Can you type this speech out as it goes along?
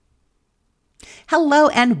Hello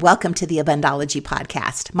and welcome to the Abundology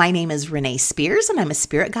Podcast. My name is Renee Spears and I'm a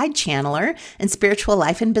spirit guide channeler and spiritual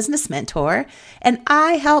life and business mentor. And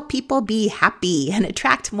I help people be happy and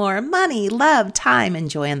attract more money, love, time, and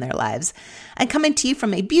joy in their lives. I'm coming to you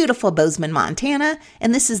from a beautiful Bozeman, Montana,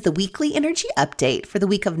 and this is the weekly energy update for the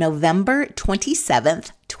week of November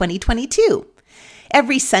 27th, 2022.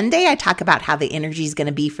 Every Sunday, I talk about how the energy is going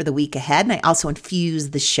to be for the week ahead, and I also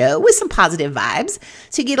infuse the show with some positive vibes,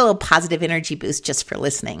 so you get a little positive energy boost just for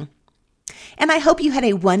listening. And I hope you had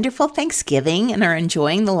a wonderful Thanksgiving and are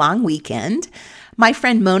enjoying the long weekend. My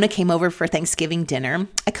friend Mona came over for Thanksgiving dinner.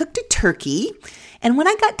 I cooked a turkey, and when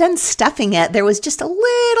I got done stuffing it, there was just a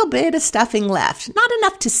little bit of stuffing left, not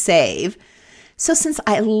enough to save. So since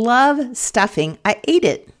I love stuffing, I ate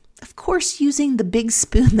it. Of course, using the big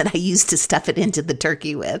spoon that I used to stuff it into the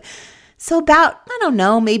turkey with. So about,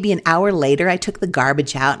 maybe an hour later, I took the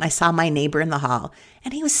garbage out and I saw my neighbor in the hall.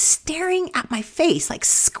 And he was staring at my face, like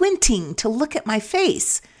squinting to look at my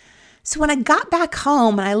face. So when I got back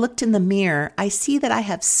home and I looked in the mirror, I see that I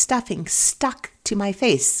have stuffing stuck to my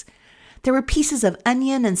face. There were pieces of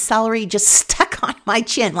onion and celery just stuck on my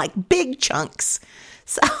chin, like big chunks.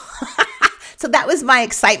 So that was my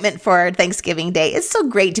excitement for Thanksgiving Day. It's so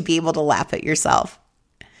great to be able to laugh at yourself.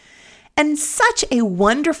 And such a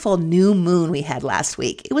wonderful new moon we had last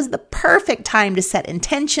week. It was the perfect time to set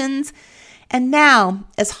intentions. And now,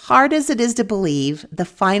 as hard as it is to believe, the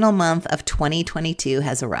final month of 2022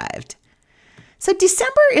 has arrived. So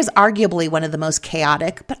December is arguably one of the most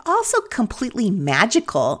chaotic, but also completely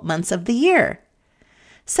magical months of the year.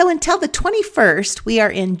 So until the 21st, we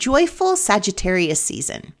are in joyful Sagittarius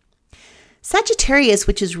season. Sagittarius,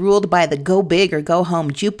 which is ruled by the go big or go home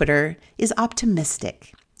Jupiter, is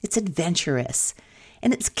optimistic, it's adventurous,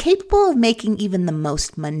 and it's capable of making even the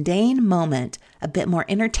most mundane moment a bit more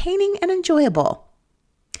entertaining and enjoyable.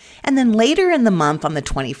 And then later in the month on the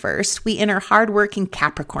 21st, we enter hardworking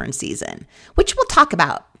Capricorn season, which we'll talk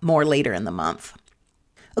about more later in the month.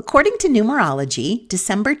 According to numerology,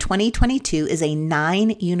 December 2022 is a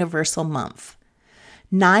 9 universal month.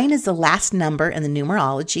 9 is the last number in the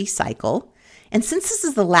numerology cycle. And since this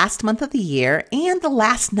is the last month of the year and the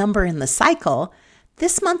last number in the cycle,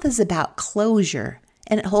 this month is about closure,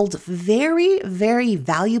 and it holds very, very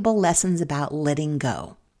valuable lessons about letting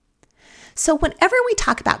go. So whenever we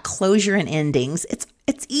talk about closure and endings, it's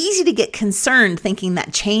easy to get concerned thinking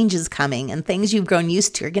that change is coming and things you've grown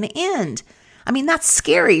used to are going to end. I mean, that's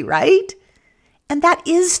scary, right? And that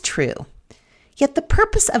is true. Yet the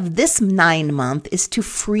purpose of this 9 month is to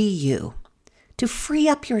free you, to free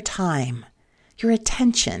up your time, your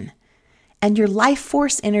attention, and your life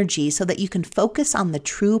force energy so that you can focus on the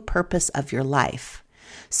true purpose of your life.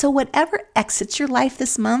 So whatever exits your life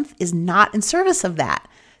this month is not in service of that.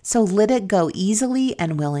 So let it go easily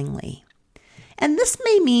and willingly. And this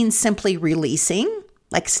may mean simply releasing,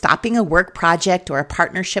 like stopping a work project or a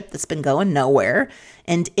partnership that's been going nowhere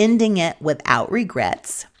and ending it without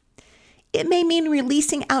regrets. It may mean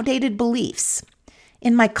releasing outdated beliefs.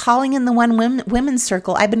 In my Calling in the One Women's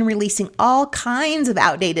Circle, I've been releasing all kinds of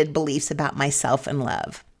outdated beliefs about myself and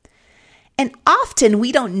love. And often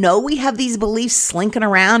we don't know we have these beliefs slinking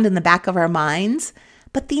around in the back of our minds,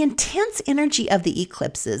 but the intense energy of the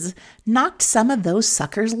eclipses knocked some of those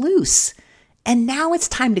suckers loose. And now it's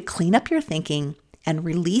time to clean up your thinking and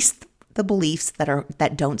release the beliefs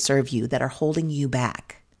that don't serve you, that are holding you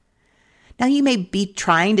back. Now, you may be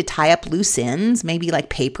trying to tie up loose ends, maybe like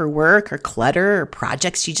paperwork or clutter or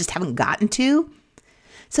projects you just haven't gotten to.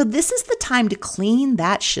 So this is the time to clean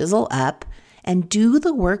that shizzle up and do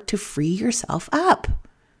the work to free yourself up.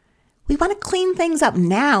 We want to clean things up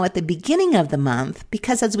now at the beginning of the month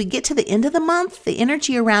because as we get to the end of the month, the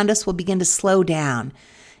energy around us will begin to slow down.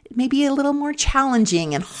 It may be a little more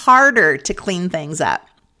challenging and harder to clean things up.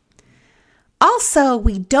 Also,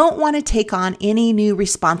 we don't want to take on any new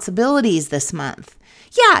responsibilities this month.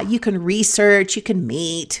 Yeah, you can research, you can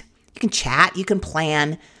meet, you can chat, you can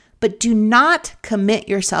plan, but do not commit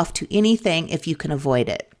yourself to anything if you can avoid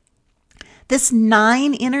it. This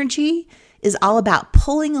 9 energy is all about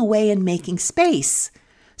pulling away and making space,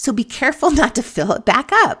 so be careful not to fill it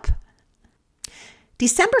back up.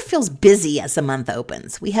 December feels busy as the month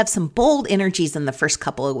opens. We have some bold energies in the first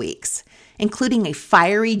couple of weeks, including a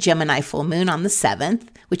fiery Gemini full moon on the 7th,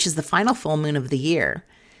 which is the final full moon of the year.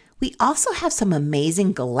 We also have some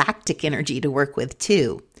amazing galactic energy to work with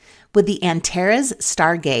too, with the Antares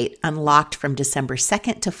Stargate unlocked from December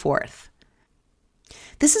 2nd to 4th.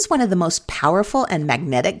 This is one of the most powerful and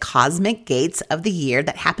magnetic cosmic gates of the year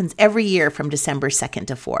that happens every year from December 2nd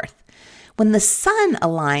to 4th, when the sun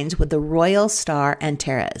aligns with the royal star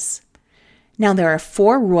Antares. Now, there are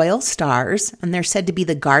 4 royal stars, and they're said to be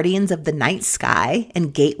the guardians of the night sky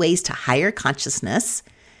and gateways to higher consciousness.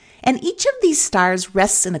 And each of these stars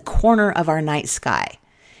rests in a corner of our night sky.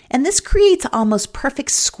 And this creates an almost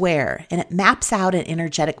perfect square, and it maps out an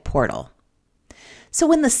energetic portal. So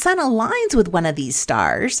when the sun aligns with one of these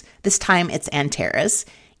stars, this time it's Antares,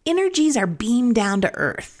 energies are beamed down to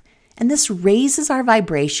Earth. And this raises our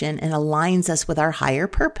vibration and aligns us with our higher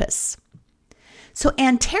purpose. So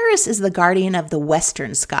Antares is the guardian of the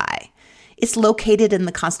western sky. It's located in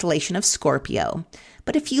the constellation of Scorpio.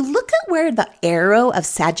 But if you look at where the arrow of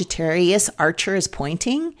Sagittarius Archer is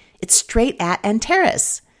pointing, it's straight at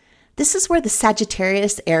Antares. This is where the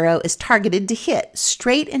Sagittarius arrow is targeted to hit,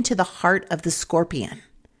 straight into the heart of the Scorpion.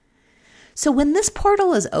 So when this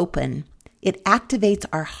portal is open, it activates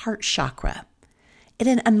our heart chakra. It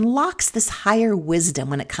unlocks this higher wisdom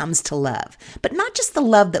when it comes to love, but not just the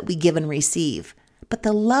love that we give and receive, but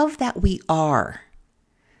the love that we are.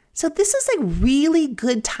 So this is a really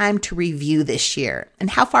good time to review this year and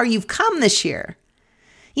how far you've come this year.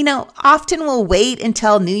 You know, often we'll wait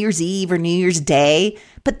until New Year's Eve or New Year's Day,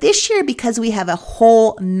 but this year, because we have a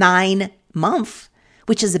whole 9-month,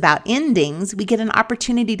 which is about endings, we get an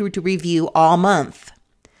opportunity to review all month.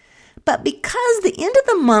 But because the end of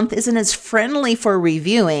the month isn't as friendly for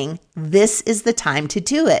reviewing, this is the time to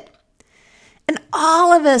do it. And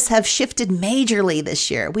all of us have shifted majorly this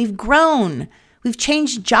year. We've grown. We've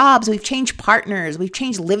changed jobs. We've changed partners. We've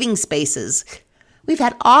changed living spaces. We've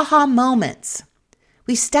had aha moments.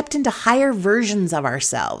 We've stepped into higher versions of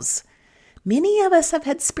ourselves. Many of us have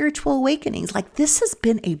had spiritual awakenings. Like, this has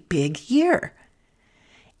been a big year.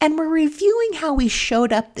 And we're reviewing how we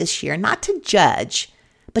showed up this year, not to judge,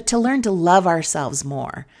 but to learn to love ourselves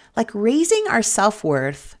more. Like raising our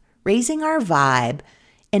self-worth, raising our vibe,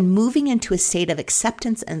 and moving into a state of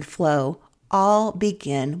acceptance and flow all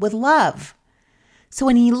begin with love. So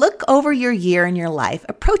when you look over your year and your life,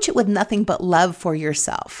 approach it with nothing but love for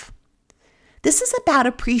yourself. This is about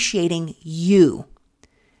appreciating you.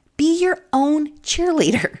 Be your own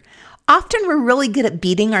cheerleader. Often we're really good at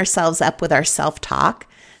beating ourselves up with our self-talk.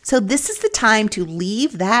 So this is the time to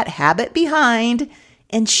leave that habit behind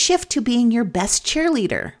and shift to being your best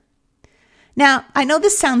cheerleader. Now, I know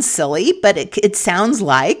this sounds silly, but it sounds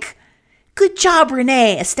like, good job,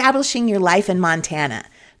 Renee, establishing your life in Montana.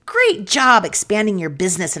 Great job expanding your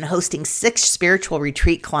business and hosting 6 spiritual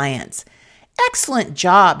retreat clients. Excellent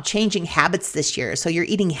job changing habits this year so you're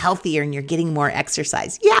eating healthier and you're getting more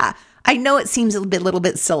exercise. Yeah, I know it seems a little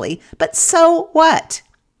bit silly, but so what?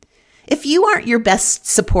 If you aren't your best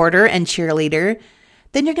supporter and cheerleader,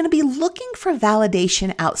 then you're going to be looking for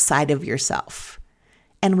validation outside of yourself.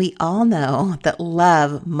 And we all know that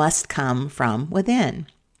love must come from within.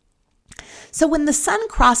 So when the sun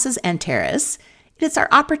crosses Antares, it is our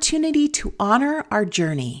opportunity to honor our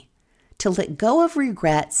journey, to let go of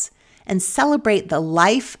regrets, and celebrate the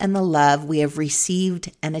life and the love we have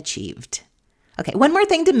received and achieved. Okay, one more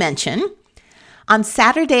thing to mention. On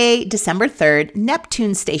Saturday, December 3rd,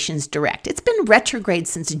 Neptune stations direct. It's been retrograde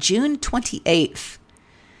since June 28th.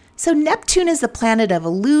 So Neptune is the planet of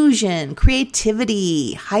illusion,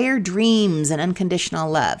 creativity, higher dreams, and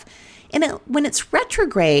unconditional love. And when it's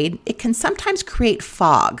retrograde, it can sometimes create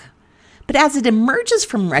fog. But as it emerges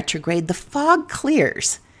from retrograde, the fog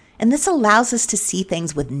clears. And this allows us to see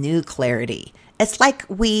things with new clarity. It's like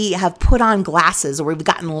we have put on glasses or we've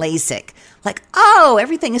gotten LASIK. Like, oh,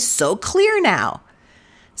 everything is so clear now.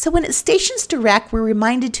 So when it stations direct, we're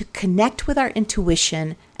reminded to connect with our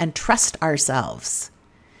intuition and trust ourselves.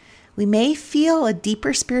 We may feel a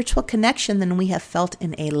deeper spiritual connection than we have felt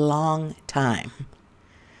in a long time.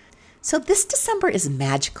 So this December is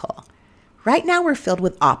magical. Right now we're filled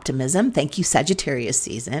with optimism. Thank you, Sagittarius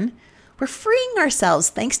season. We're freeing ourselves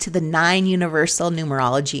thanks to the 9 universal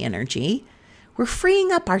numerology energy. We're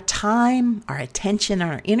freeing up our time, our attention,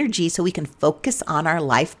 our energy so we can focus on our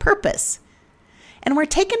life purpose. And we're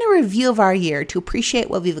taking a review of our year to appreciate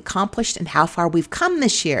what we've accomplished and how far we've come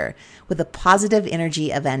this year with the positive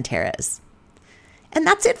energy of Antares. And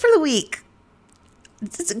that's it for the week.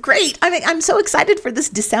 It's great. I'm so excited for this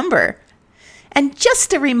December. And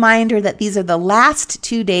just a reminder that these are the last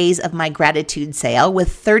 2 days of my gratitude sale with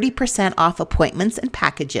 30% off appointments and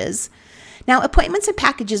packages. Now, appointments and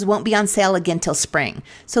packages won't be on sale again till spring.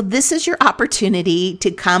 So this is your opportunity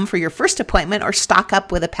to come for your first appointment or stock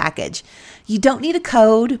up with a package. You don't need a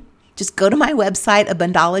code. Just go to my website,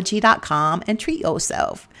 abundology.com, and treat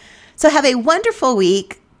yourself. So have a wonderful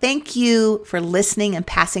week. Thank you for listening and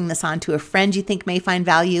passing this on to a friend you think may find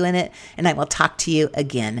value in it. And I will talk to you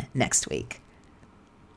again next week.